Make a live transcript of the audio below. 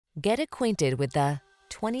Get acquainted with the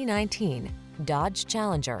 2019 Dodge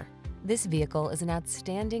Challenger. This vehicle is an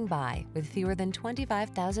outstanding buy with fewer than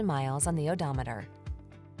 25,000 miles on the odometer.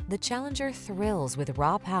 The Challenger thrills with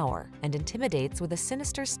raw power and intimidates with a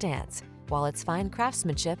sinister stance, while its fine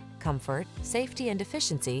craftsmanship, comfort, safety, and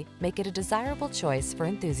efficiency make it a desirable choice for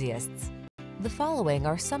enthusiasts. The following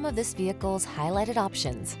are some of this vehicle's highlighted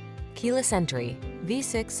options: keyless entry,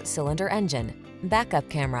 V6 cylinder engine, backup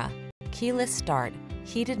camera, keyless start,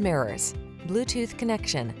 heated mirrors, Bluetooth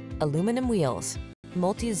connection, aluminum wheels,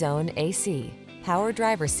 multi-zone AC, power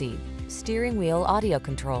driver seat, steering wheel audio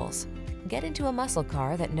controls. Get into a muscle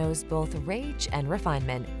car that knows both rage and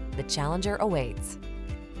refinement. The Challenger awaits.